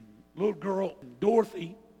little girl,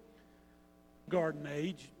 Dorothy, garden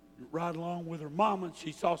age, right along with her mama, and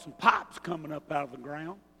she saw some pipes coming up out of the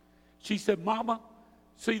ground. She said, "Mama,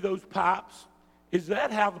 see those pipes? Is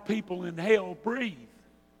that how the people in hell breathe?"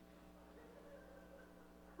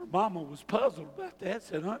 Her mama was puzzled about that.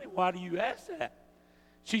 Said, "Honey, why do you ask that?"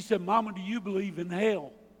 She said, "Mama, do you believe in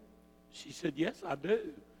hell?" She said, "Yes, I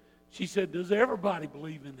do." She said, "Does everybody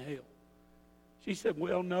believe in hell?" She said,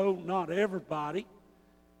 "Well, no, not everybody,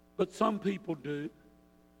 but some people do."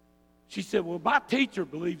 She said, "Well, my teacher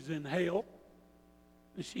believes in hell."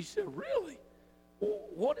 And she said, "Really? Well,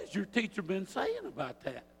 what has your teacher been saying about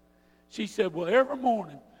that?" She said, "Well, every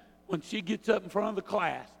morning when she gets up in front of the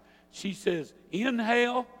class, she says,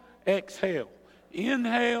 'Inhale, exhale.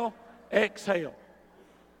 Inhale, exhale.'"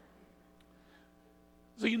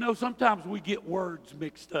 So, sometimes we get words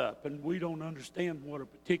mixed up and we don't understand what a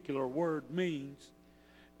particular word means.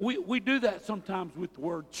 We do that sometimes with the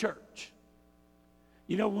word church.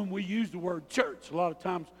 When we use the word church, a lot of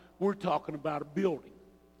times we're talking about a building.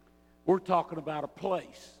 We're talking about a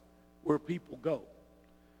place where people go.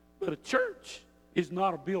 But a church is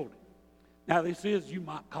not a building. Now, you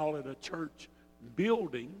might call it a church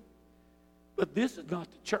building, but this is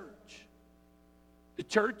not the church. The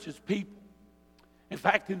church is people. In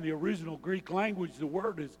fact, in the original Greek language, the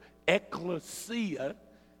word is ekklesia.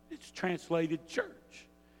 It's translated church.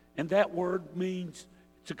 And that word means,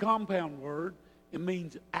 it's a compound word. It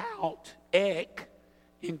means out, ek,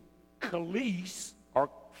 and kalis, or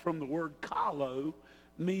from the word kalo,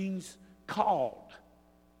 means called.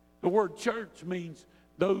 The word church means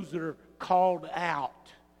those that are called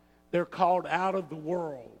out. They're called out of the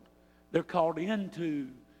world. They're called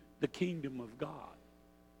into the kingdom of God.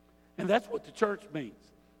 And that's what the church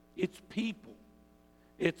means. It's people.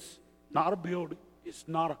 It's not a building. It's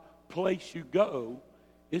not a place you go.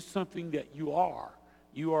 It's something that you are.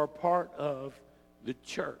 You are part of the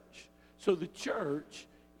church. So the church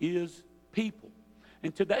is people.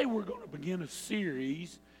 And today we're going to begin a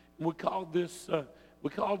series. And we call this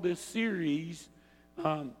series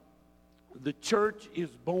 "The Church is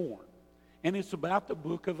Born," and it's about the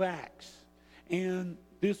book of Acts. And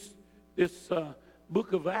this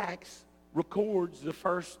book of Acts records the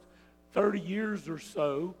first 30 years or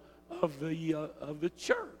so of the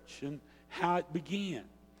church and how it began.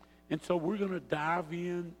 And so we're going to dive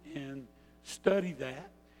in and study that.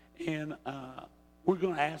 And we're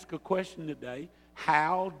going to ask a question today: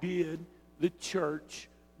 how did the church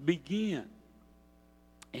begin?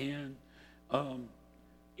 And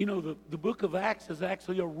the book of Acts is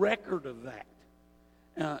actually a record of that.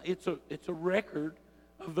 It's a record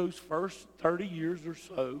of those first 30 years or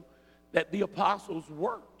so that the apostles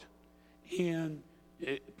worked. And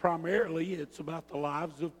primarily it's about the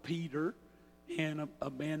lives of Peter and a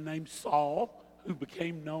man named Saul, who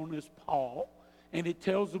became known as Paul. And it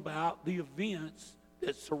tells about the events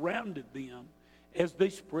that surrounded them as they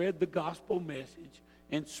spread the gospel message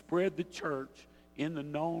and spread the church in the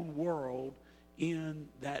known world in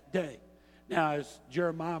that day. Now, as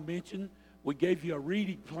Jeremiah mentioned, we gave you a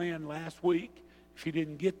reading plan last week. If you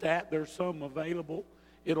didn't get that, there's some available.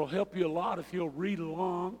 It'll help you a lot if you'll read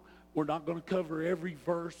along. We're not going to cover every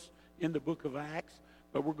verse in the book of Acts,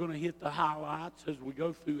 but we're going to hit the highlights as we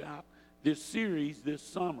go throughout this series this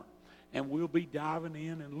summer. And we'll be diving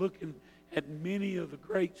in and looking at many of the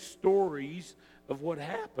great stories of what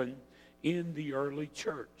happened in the early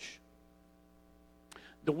church.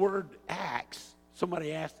 The word Acts,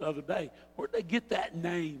 somebody asked the other day, where'd they get that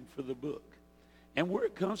name for the book? And where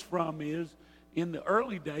it comes from is, in the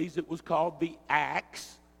early days, it was called the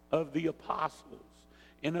Acts of the Apostles.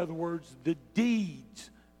 In other words, the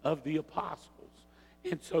deeds of the apostles.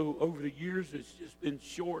 And so over the years, it's just been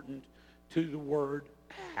shortened to the word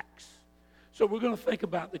Acts. So we're going to think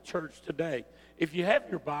about the church today. If you have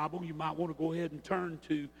your Bible, you might want to go ahead and turn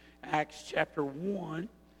to Acts chapter 1.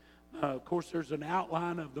 Of course, there's an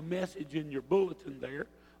outline of the message in your bulletin there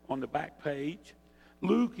on the back page.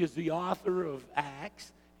 Luke is the author of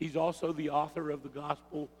Acts. He's also the author of the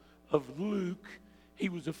Gospel of Luke. He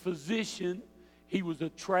was a physician. He was a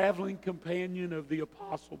traveling companion of the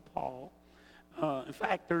Apostle Paul. In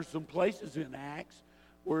fact, there's some places in Acts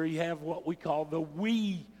where you have what we call the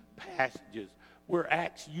we passages, where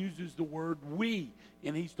Acts uses the word we,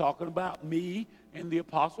 and he's talking about me and the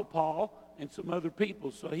Apostle Paul and some other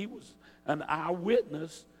people. So he was an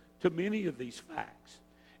eyewitness to many of these facts.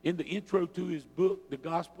 In the intro to his book, The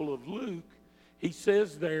Gospel of Luke, he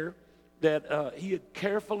says there that he had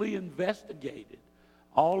carefully investigated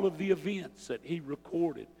all of the events that he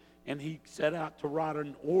recorded, and he set out to write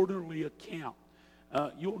an orderly account.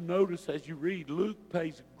 You'll notice as you read, Luke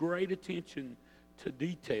pays great attention to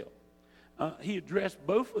detail. he addressed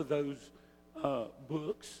both of those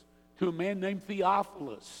books to a man named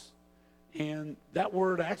Theophilus. And that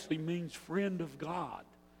word actually means friend of God.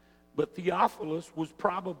 But Theophilus was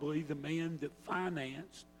probably the man that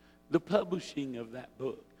financed the publishing of that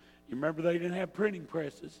book. You remember they didn't have printing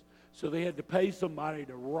presses, so they had to pay somebody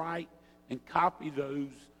to write and copy those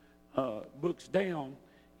books down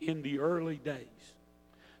in the early days.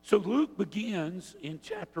 So Luke begins in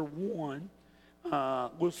chapter 1.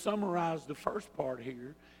 We'll summarize the first part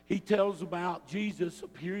here. He tells about Jesus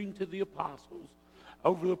appearing to the apostles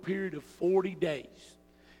over the period of 40 days.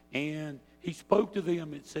 And he spoke to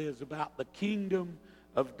them, it says, about the kingdom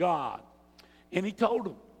of God. And he told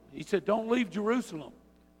them, he said, don't leave Jerusalem.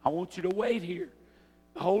 I want you to wait here.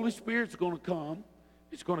 The Holy Spirit's going to come.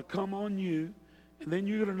 It's going to come on you, and then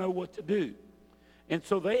you're going to know what to do. And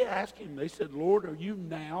so they asked him, they said, Lord, are you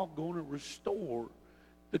now going to restore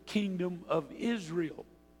the kingdom of Israel?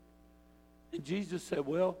 And Jesus said,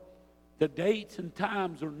 well, the dates and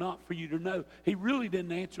times are not for you to know. He really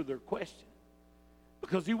didn't answer their question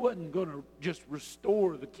because he wasn't going to just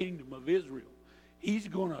restore the kingdom of Israel. He's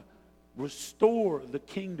going to restore the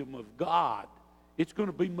kingdom of God. It's going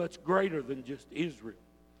to be much greater than just Israel.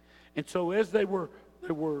 And so as they were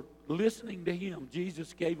listening to him,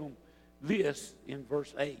 Jesus gave them this in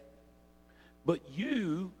verse 8. But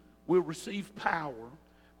you will receive power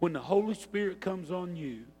when the Holy Spirit comes on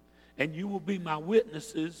you, and you will be my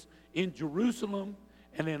witnesses in Jerusalem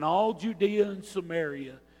and in all Judea and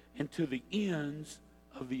Samaria and to the ends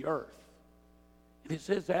of the earth. And it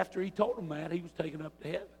says after he told them that, he was taken up to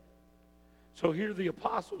heaven. So here the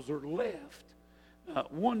apostles are left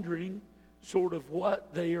wondering sort of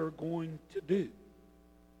what they are going to do.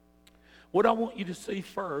 What I want you to see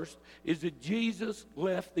first is that Jesus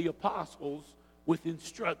left the apostles with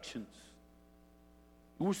instructions.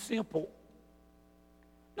 It was simple.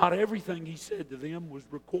 Not everything he said to them was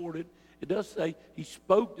recorded. It does say he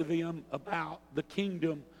spoke to them about the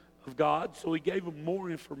kingdom of God, so he gave them more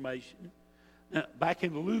information. Back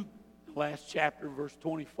in Luke, the last chapter, verse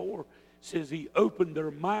 24, says he opened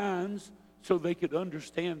their minds so they could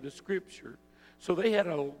understand the Scripture. So they had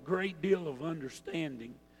a great deal of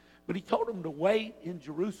understanding. But he told them to wait in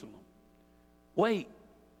Jerusalem. Wait.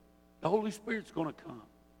 The Holy Spirit's going to come.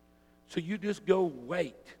 So you just go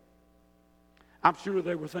wait. I'm sure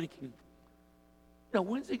they were thinking,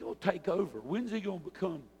 when's he going to take over? When's he going to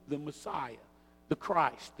become the Messiah, the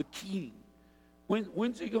Christ, the King?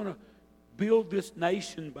 When's he going to build this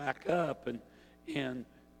nation back up and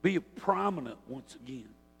be prominent once again?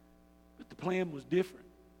 But the plan was different.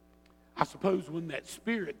 I suppose when that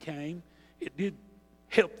Spirit came, it did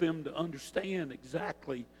help them to understand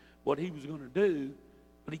exactly what he was going to do.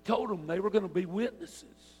 But he told them they were going to be witnesses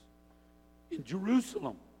in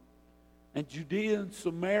Jerusalem and Judea and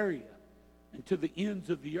Samaria and to the ends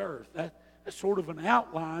of the earth. That's sort of an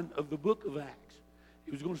outline of the book of Acts.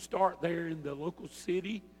 He was going to start there in the local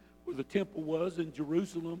city where the temple was in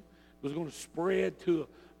Jerusalem. It was going to spread to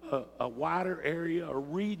a wider area, a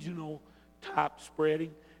regional type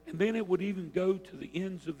spreading. And then it would even go to the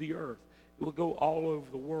ends of the earth. It would go all over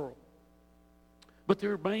the world. But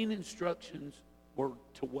their main instructions were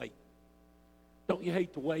to wait. Don't you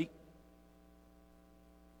hate to wait?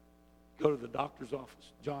 Go to the doctor's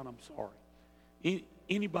office. John, I'm sorry.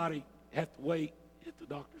 Anybody have to wait at the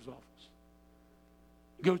doctor's office?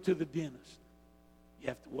 Go to the dentist. You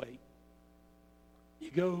have to wait.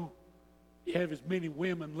 You have as many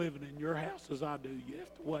women living in your house as I do. You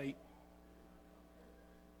have to wait.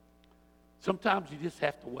 Sometimes you just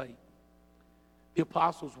have to wait. The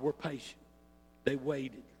apostles were patient. They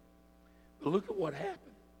waited. But look at what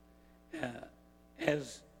happened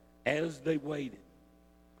as they waited.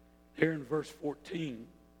 There in verse 14,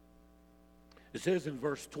 it says in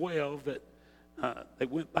verse 12 that they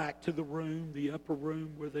went back to the room, the upper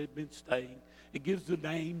room where they'd been staying. It gives the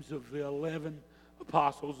names of the 11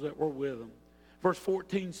 apostles that were with them. Verse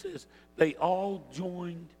 14 says, they all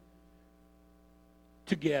joined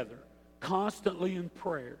together constantly in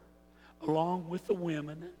prayer, along with the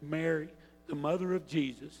women, Mary, the mother of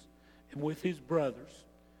Jesus, and with his brothers.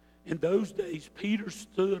 In those days, Peter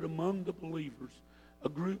stood among the believers, a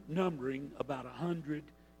group numbering about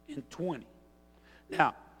 120.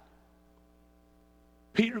 Now,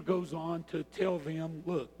 Peter goes on to tell them,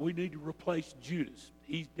 look, we need to replace Judas.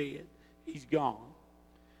 He's dead. He's gone.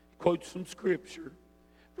 He quotes some scripture.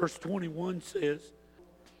 Verse 21 says,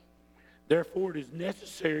 therefore it is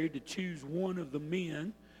necessary to choose one of the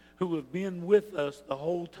men who have been with us the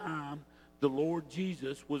whole time the Lord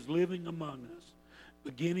Jesus was living among us,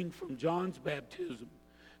 beginning from John's baptism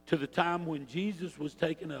to the time when Jesus was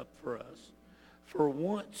taken up for us.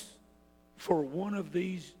 For one of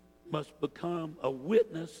these must become a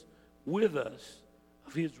witness with us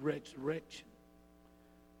of his resurrection.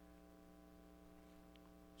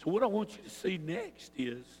 So what I want you to see next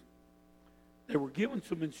is they were given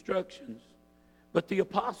some instructions, but the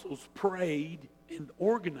apostles prayed and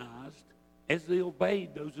organized as they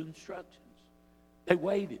obeyed those instructions. They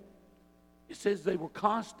waited. It says they were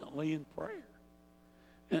constantly in prayer.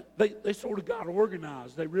 And they sort of got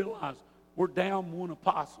organized. They realized we're down one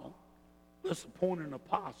apostle. Let's appoint an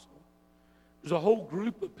apostle. There's a whole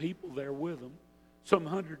group of people there with them, some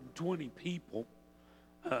 120 people.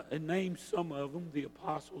 And named some of them, the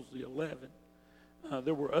apostles, the 11.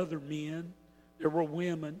 There were other men. There were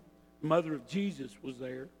women. The mother of Jesus was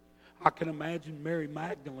there. I can imagine Mary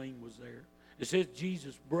Magdalene was there. It says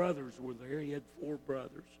Jesus' brothers were there. He had 4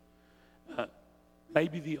 brothers.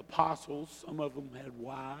 Maybe the apostles, some of them had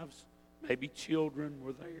wives. Maybe children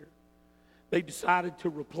were there. They decided to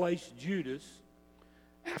replace Judas.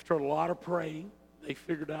 After a lot of praying, they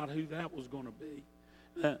figured out who that was going to be.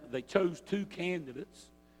 They chose 2 candidates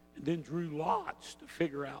and then drew lots to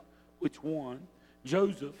figure out which one.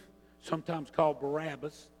 Joseph, sometimes called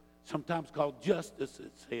Barabbas, sometimes called Justus,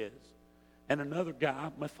 it says. And another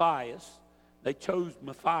guy, Matthias. They chose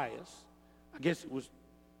Matthias. I guess it was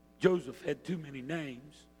Joseph had too many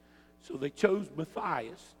names. So they chose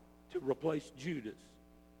Matthias to replace Judas.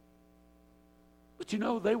 But you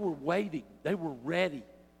know, they were waiting. They were ready.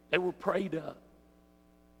 They were prayed up.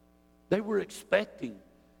 They were expecting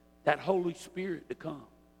that Holy Spirit to come.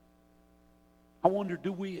 I wonder,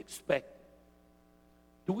 do we expect it?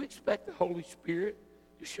 Do we expect the Holy Spirit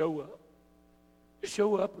to show up? To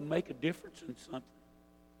show up and make a difference in something?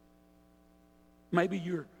 Maybe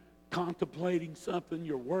you're contemplating something,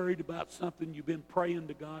 you're worried about something, you've been praying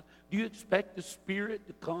to God. Do you expect the Spirit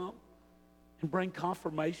to come and bring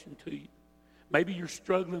confirmation to you? Maybe you're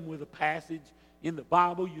struggling with a passage in the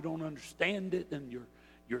Bible, you don't understand it, and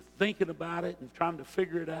you're thinking about it and trying to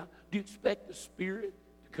figure it out. Do you expect the Spirit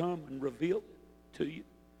to come and reveal it to you?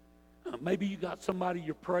 Maybe you got somebody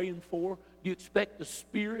you're praying for. Do you expect the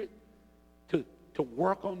Spirit to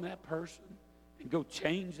work on that person and go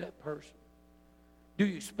change that person? Do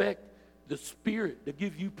you expect the Spirit to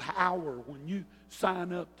give you power when you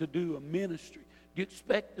sign up to do a ministry? Do you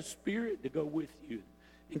expect the Spirit to go with you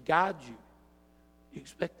and guide you? Do you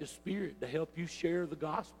expect the Spirit to help you share the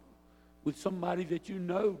gospel with somebody that you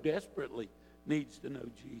know desperately needs to know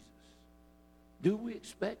Jesus? Do we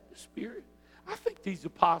expect the Spirit? I think these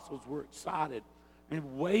apostles were excited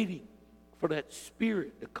and waiting for that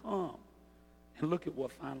Spirit to come. And look at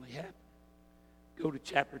what finally happened. Go to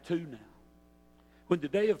chapter 2 now. When the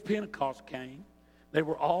day of Pentecost came, they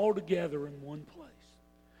were all together in one place.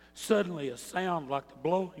 Suddenly a sound like the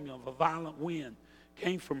blowing of a violent wind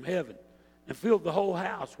came from heaven and filled the whole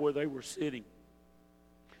house where they were sitting.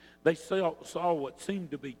 They saw what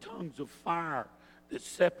seemed to be tongues of fire that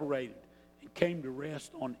separated and came to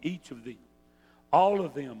rest on each of them. All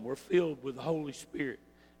of them were filled with the Holy Spirit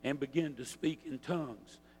and began to speak in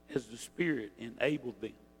tongues as the Spirit enabled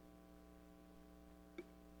them.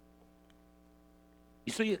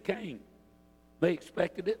 You see, it came. They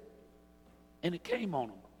expected it, and it came on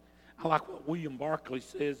them. I like what William Barclay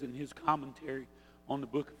says in his commentary on the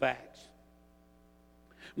book of Acts.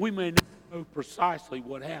 We may not know precisely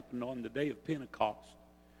what happened on the day of Pentecost,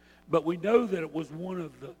 but we know that it was one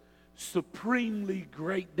of the supremely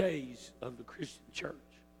great days of the Christian church.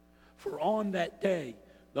 For on that day,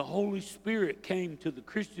 the Holy Spirit came to the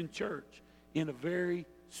Christian church in a very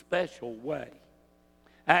special way.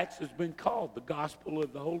 Acts has been called the gospel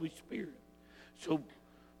of the Holy Spirit. So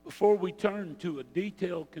before we turn to a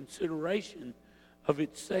detailed consideration of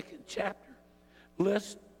its 2nd chapter,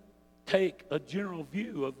 let's take a general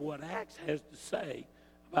view of what Acts has to say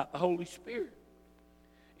about the Holy Spirit.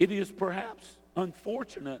 It is perhaps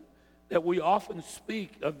unfortunate that we often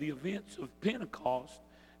speak of the events of Pentecost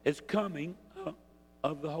as coming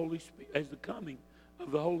of the Holy Spirit, as the coming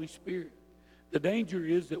of the Holy Spirit. The danger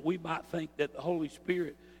is that we might think that the Holy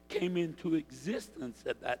Spirit came into existence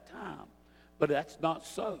at that time, but that's not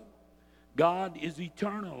so. God is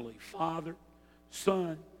eternally Father,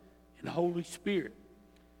 Son, and Holy Spirit.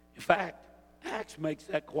 In fact, Acts makes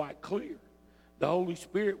that quite clear. The Holy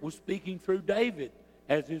Spirit was speaking through David,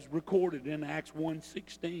 as is recorded in Acts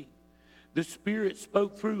 1:16. The Spirit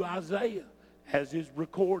spoke through Isaiah, as is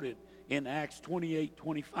recorded in Acts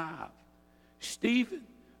 28:25. Stephen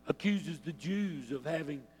accuses the Jews of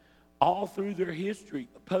having, all through their history,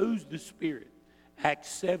 opposed the Spirit. Acts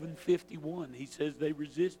 7:51, he says they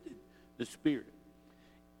resisted the Spirit.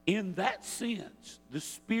 In that sense, the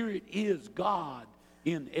Spirit is God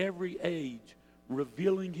in every age,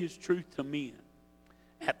 revealing his truth to men.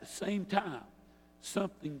 At the same time,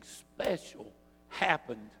 something special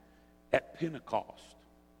happened at Pentecost.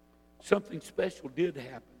 Something special did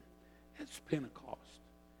happen at Pentecost.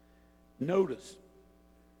 Notice,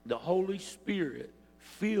 the Holy Spirit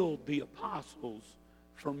filled the apostles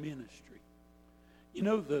for ministry. You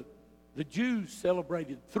know, the Jews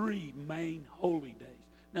celebrated 3 main holy days.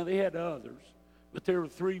 Now, they had others, but there were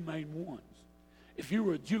 3 main ones. If you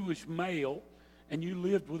were a Jewish male and you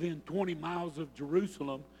lived within 20 miles of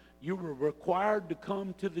Jerusalem, you were required to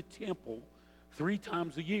come to the temple 3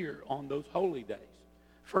 times a year on those holy days.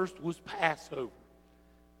 First was Passover.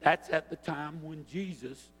 That's at the time when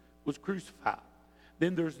Jesus was crucified.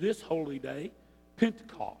 Then there's this holy day,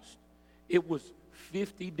 Pentecost. It was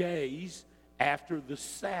 50 days after the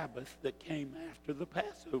Sabbath that came after the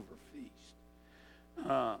Passover feast.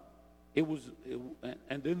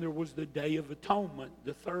 And then there was the Day of Atonement,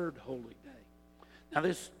 the 3rd holy day. Now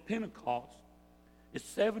this Pentecost is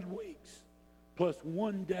 7 weeks plus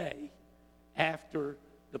 1 day after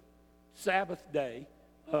the Sabbath day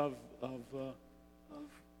of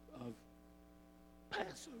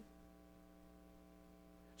Passover.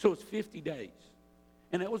 So it's 50 days.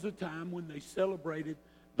 And it was a time when they celebrated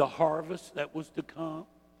the harvest that was to come.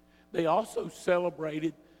 They also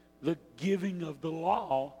celebrated the giving of the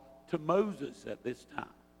law to Moses at this time.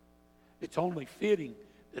 It's only fitting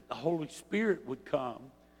that the Holy Spirit would come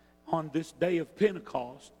on this day of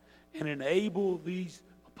Pentecost and enable these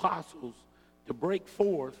apostles to break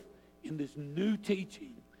forth in this new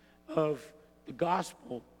teaching of the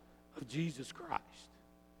gospel of Jesus Christ.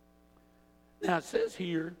 Now it says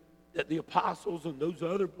here that the apostles and those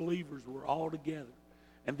other believers were all together.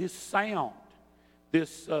 And this sound,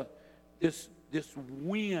 this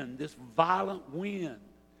wind, this violent wind,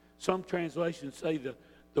 some translations say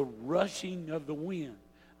the rushing of the wind.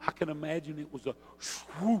 I can imagine it was a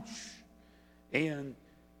swoosh. And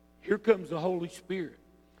here comes the Holy Spirit.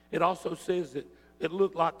 It also says that it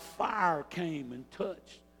looked like fire came and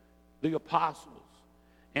touched the apostles.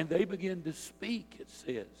 And they began to speak, it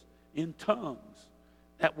says, in tongues.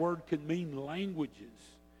 That word can mean languages.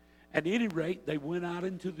 At any rate, they went out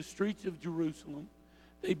into the streets of Jerusalem.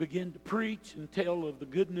 They began to preach and tell of the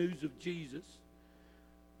good news of Jesus.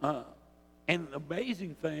 And the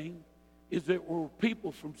amazing thing is there were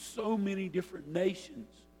people from so many different nations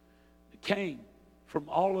that came from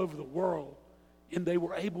all over the world, and they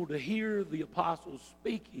were able to hear the apostles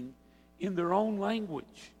speaking in their own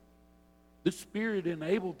language. The Spirit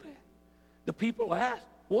enabled that. The people asked,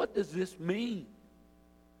 what does this mean?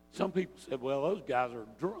 Some people said, well, those guys are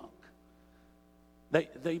drunk.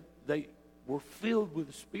 They were filled with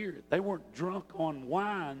the Spirit. They weren't drunk on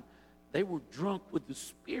wine. They were drunk with the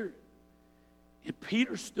Spirit. And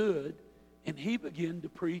Peter stood and he began to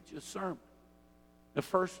preach a sermon. The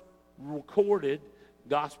first recorded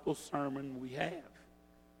gospel sermon we have.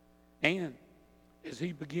 And as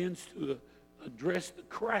he begins to address the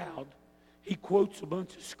crowd, he quotes a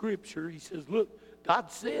bunch of scripture. He says, look, God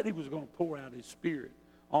said he was going to pour out his Spirit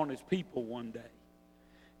on his people one day.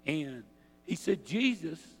 And he said,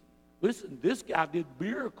 Jesus, listen, this guy did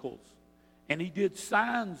miracles. And he did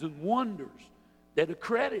signs and wonders that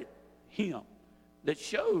accredit him, that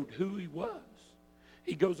showed who he was.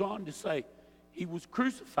 He goes on to say, he was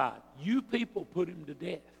crucified. You people put him to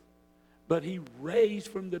death. But he raised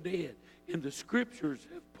from the dead. And the scriptures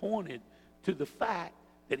have pointed to the fact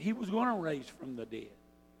that he was going to raise from the dead.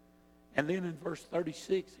 And then in verse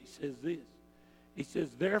 36, he says this. He says,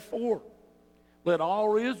 therefore, let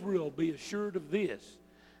all Israel be assured of this,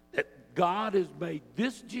 that God has made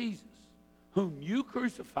this Jesus, whom you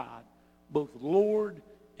crucified, both Lord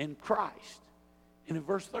and Christ. And in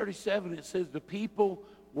verse 37, it says the people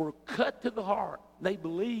were cut to the heart. They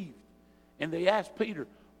believed. And they asked Peter,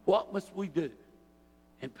 what must we do?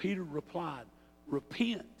 And Peter replied,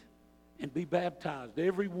 repent and be baptized,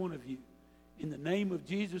 every one of you, in the name of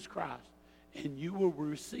Jesus Christ, and you will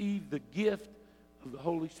receive the gift of the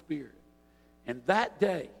Holy Spirit. And that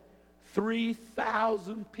day,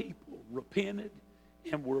 3,000 people repented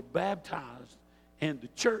and were baptized, and the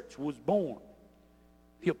church was born.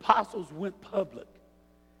 The apostles went public,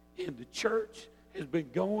 and the church has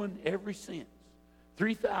been going ever since.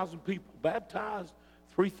 3,000 people baptized,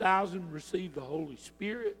 3,000 received the Holy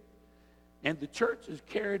Spirit, and the church has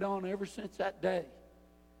carried on ever since that day.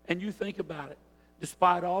 And you think about it,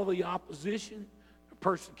 despite all the opposition, the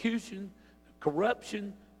persecution, the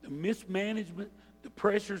corruption, the mismanagement, the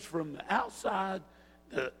pressures from the outside,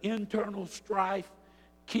 the internal strife,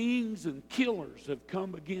 kings and killers have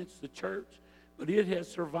come against the church, but it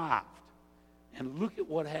has survived. And look at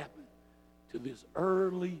what happened to this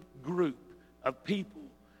early group of people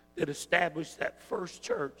that established that first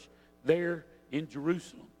church there in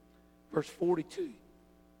Jerusalem. Verse 42.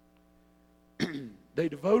 They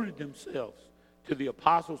devoted themselves to the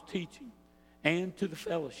apostles' teaching and to the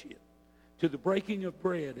fellowship, to the breaking of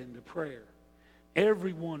bread and to prayer.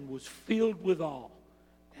 Everyone was filled with awe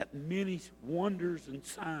at many wonders and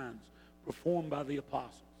signs performed by the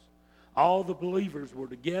apostles. All the believers were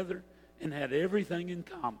together and had everything in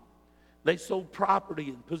common. They sold property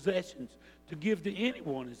and possessions to give to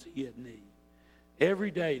anyone as he had need.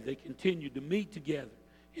 Every day they continued to meet together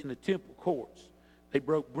in the temple courts. They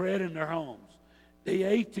broke bread in their homes. They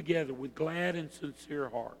ate together with glad and sincere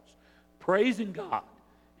hearts, praising God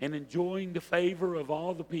and enjoying the favor of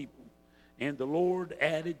all the people. And the Lord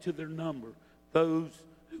added to their number those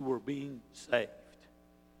who were being saved.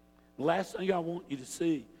 The last thing I want you to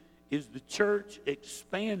see is the church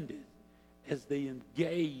expanded as they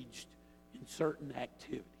engaged in certain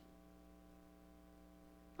activity.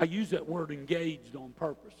 I use that word engaged on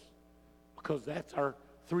purpose because that's our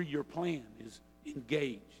 3-year plan, is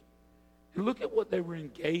engaged. And look at what they were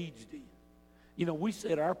engaged in. You know, we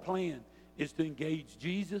said our plan is to engage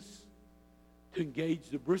Jesus, to engage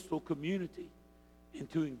the Bristol community, and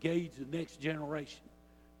to engage the next generation,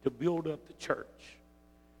 to build up the church.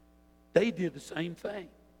 They did the same thing.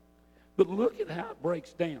 But look at how it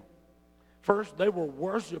breaks down. First, they were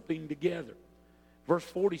worshiping together. Verse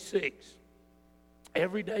 46,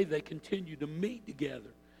 every day they continued to meet together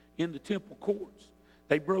in the temple courts.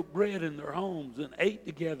 They broke bread in their homes and ate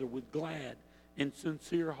together with glad and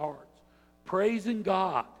sincere hearts, praising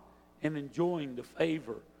God and enjoying the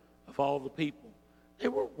favor of all the people. They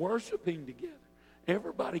were worshiping together.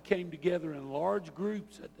 Everybody came together in large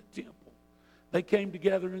groups at the temple. They came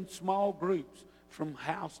together in small groups from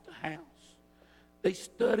house to house. They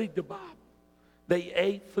studied the Bible. They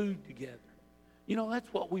ate food together. You know,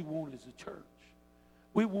 that's what we want as a church.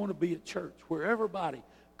 We want to be a church where everybody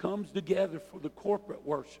comes together for the corporate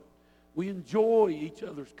worship. We enjoy each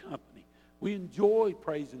other's company. We enjoy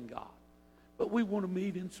praising God. But we want to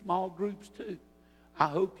meet in small groups too. I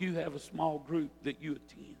hope you have a small group that you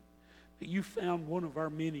attend, that you found one of our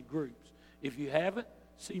many groups. If you haven't,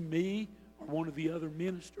 see me or one of the other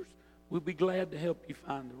ministers. We'll be glad to help you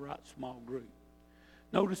find the right small group.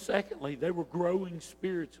 Notice, secondly, they were growing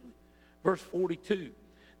spiritually. Verse 42,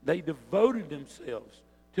 they devoted themselves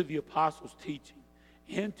to the apostles' teaching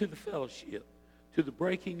and to the fellowship, to the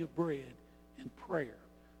breaking of bread and prayer.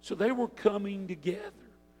 So they were coming together.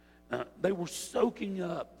 They were soaking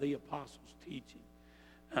up the apostles' teaching.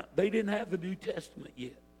 They didn't have the New Testament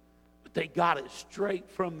yet, but they got it straight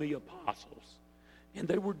from the apostles. And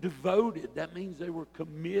they were devoted. That means they were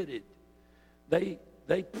committed. They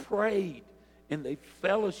prayed and they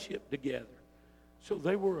fellowshiped together. So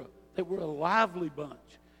they were a lively bunch,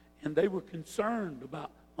 and they were concerned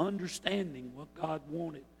about understanding what God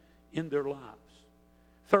wanted in their lives.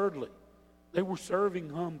 Thirdly, they were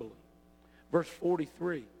serving humbly. Verse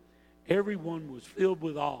 43, everyone was filled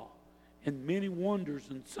with awe, and many wonders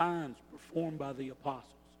and signs performed by the apostles.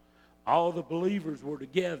 All the believers were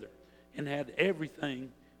together and had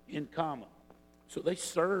everything in common. So they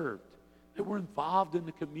served. They were involved in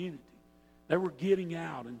the community. They were getting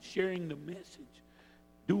out and sharing the message,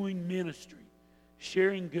 doing ministry,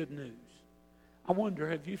 sharing good news. I wonder,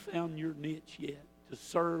 have you found your niche yet to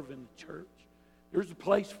serve in the church? There's a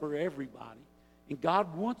place for everybody, and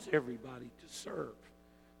God wants everybody to serve.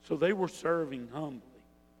 So they were serving humbly.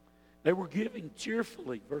 They were giving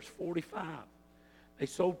cheerfully, verse 45. They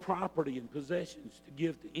sold property and possessions to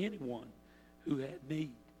give to anyone who had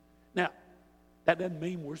need. Now, that doesn't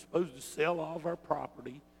mean we're supposed to sell all of our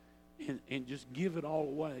property and just give it all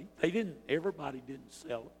away. Everybody didn't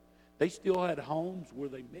sell it. They still had homes where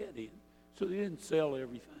they met in, so they didn't sell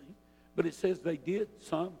everything. But it says they did.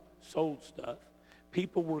 Some sold stuff.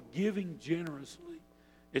 People were giving generously.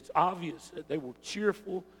 It's obvious that they were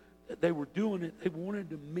cheerful, that they were doing it. They wanted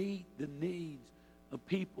to meet the needs of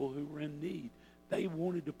people who were in need. They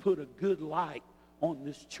wanted to put a good light on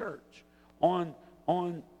this church, on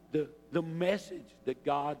the message that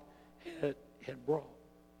God had brought.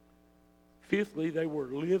 Fifthly, they were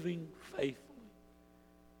living faithfully.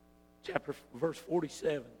 Verse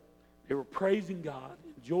 47, they were praising God,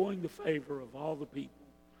 enjoying the favor of all the people.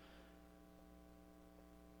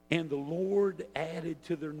 And the Lord added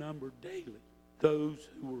to their number daily those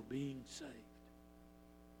who were being saved.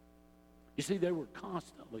 You see, they were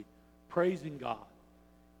constantly praising God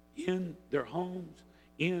in their homes,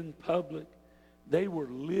 in public. They were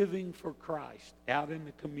living for Christ out in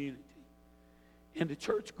the community. And the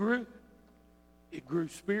church grew. It grew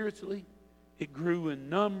spiritually. It grew in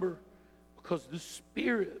number because the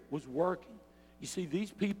Spirit was working You see,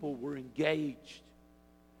 these people were engaged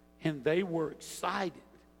and they were excited,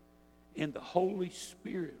 and the Holy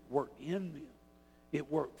Spirit worked in them.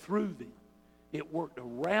 It worked through them. It worked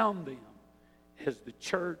around them as the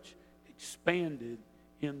church expanded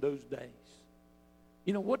in those days.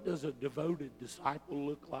 You know, what does a devoted disciple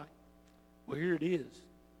look like? Well, here it is.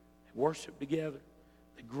 They worship together.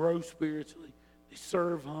 They grow spiritually. They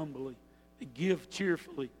serve humbly. They give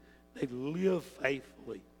cheerfully. They live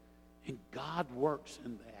faithfully. And God works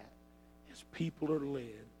in that as people are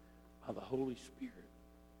led by the Holy Spirit.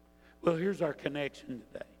 Well, here's our connection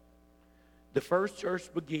today. The first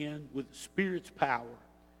church began with the Spirit's power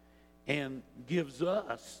and gives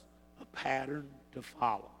us a pattern to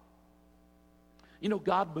follow. You know,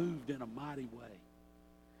 God moved in a mighty way.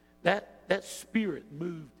 That Spirit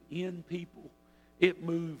moved in people. It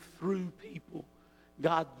moved through people.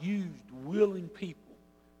 God used willing people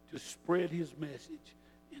to spread His message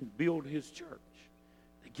and build His church.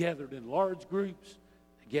 They gathered in large groups.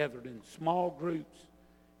 They gathered in small groups.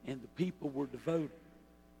 And the people were devoted.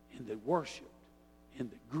 And they worshiped.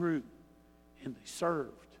 And they grew. And they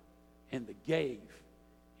served. And they gave.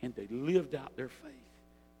 And they lived out their faith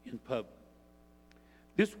in public.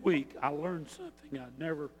 This week, I learned something I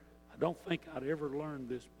don't think I'd ever learned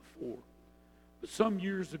this before. But some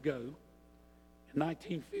years ago, in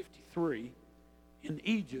 1953, in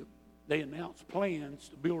Egypt, they announced plans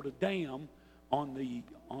to build a dam on the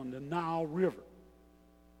Nile River.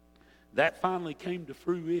 That finally came to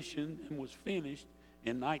fruition and was finished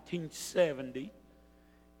in 1970.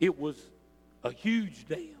 It was a huge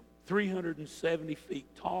dam, 370 feet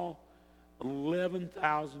tall,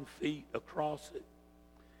 11,000 feet across it.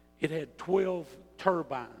 It had 12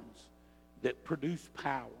 turbines that produced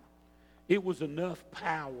power. It was enough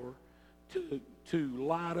power to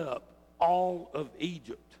light up all of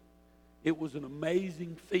Egypt. It was an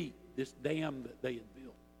amazing feat, this dam that they had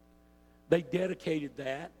built. They dedicated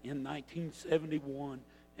that in 1971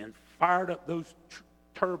 and fired up those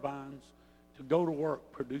turbines to go to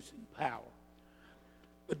work producing power.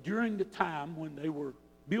 But during the time when they were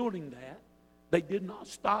building that, they did not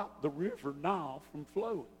stop the river Nile from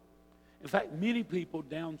flowing. In fact, many people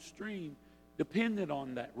downstream depended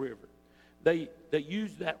on that river. They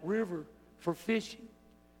used that river for fishing.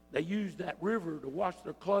 They used that river to wash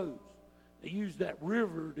their clothes. They used that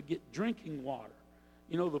river to get drinking water.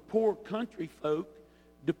 You know, the poor country folk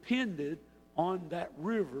depended on that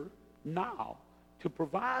river, Nile, to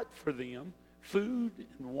provide for them food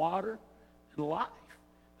and water and life.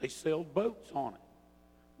 They sailed boats on it.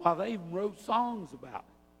 While they even wrote songs about it.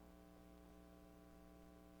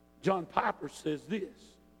 John Piper says this,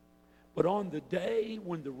 but on the day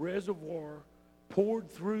when the reservoir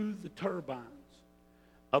poured through the turbines,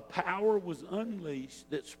 a power was unleashed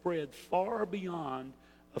that spread far beyond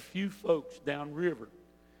a few folks downriver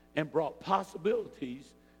and brought possibilities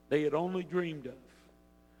they had only dreamed of.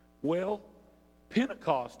 Well,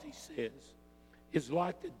 Pentecost, he says, is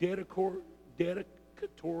like the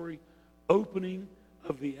dedicatory opening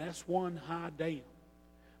of the Aswan High Dam.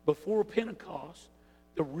 Before Pentecost,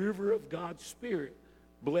 the river of God's Spirit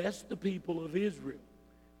blessed the people of Israel.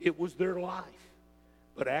 It was their life.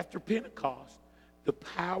 But after Pentecost, the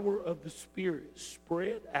power of the Spirit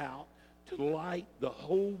spread out to light the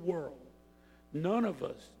whole world. None of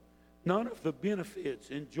the benefits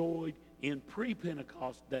enjoyed in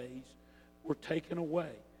pre-Pentecost days were taken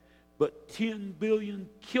away. But 10 billion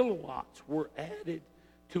kilowatts were added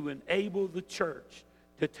to enable the church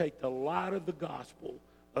to take the light of the gospel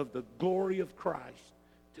of the glory of Christ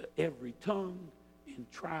to every tongue and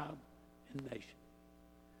tribe and nation.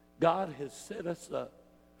 God has set us up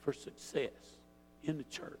for success in the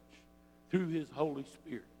church through His Holy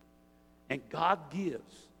Spirit. And God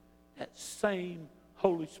gives that same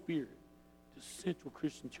Holy Spirit to Central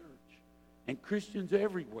Christian Church and Christians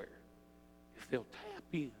everywhere if they'll tap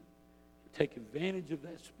in and take advantage of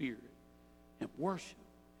that Spirit and worship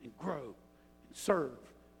and grow and serve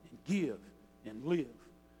and give and live.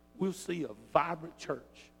 We'll see a vibrant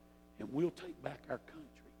church, and we'll take back our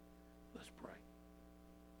country. Let's pray.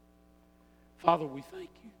 Father, we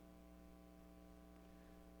thank you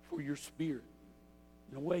for your Spirit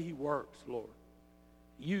and the way He works, Lord.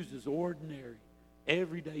 He uses ordinary,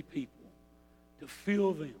 everyday people to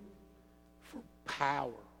fill them for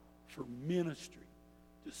power, for ministry,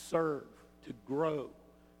 to serve, to grow,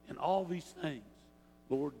 and all these things,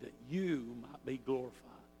 Lord, that you might be glorified.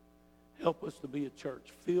 Help us to be a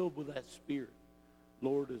church filled with that Spirit,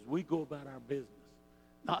 Lord, as we go about our business,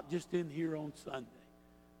 not just in here on Sunday,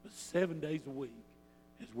 but 7 days a week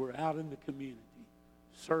as we're out in the community,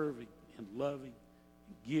 serving and loving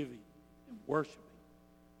and giving and worshiping.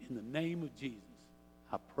 In the name of Jesus,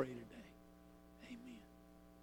 I pray today.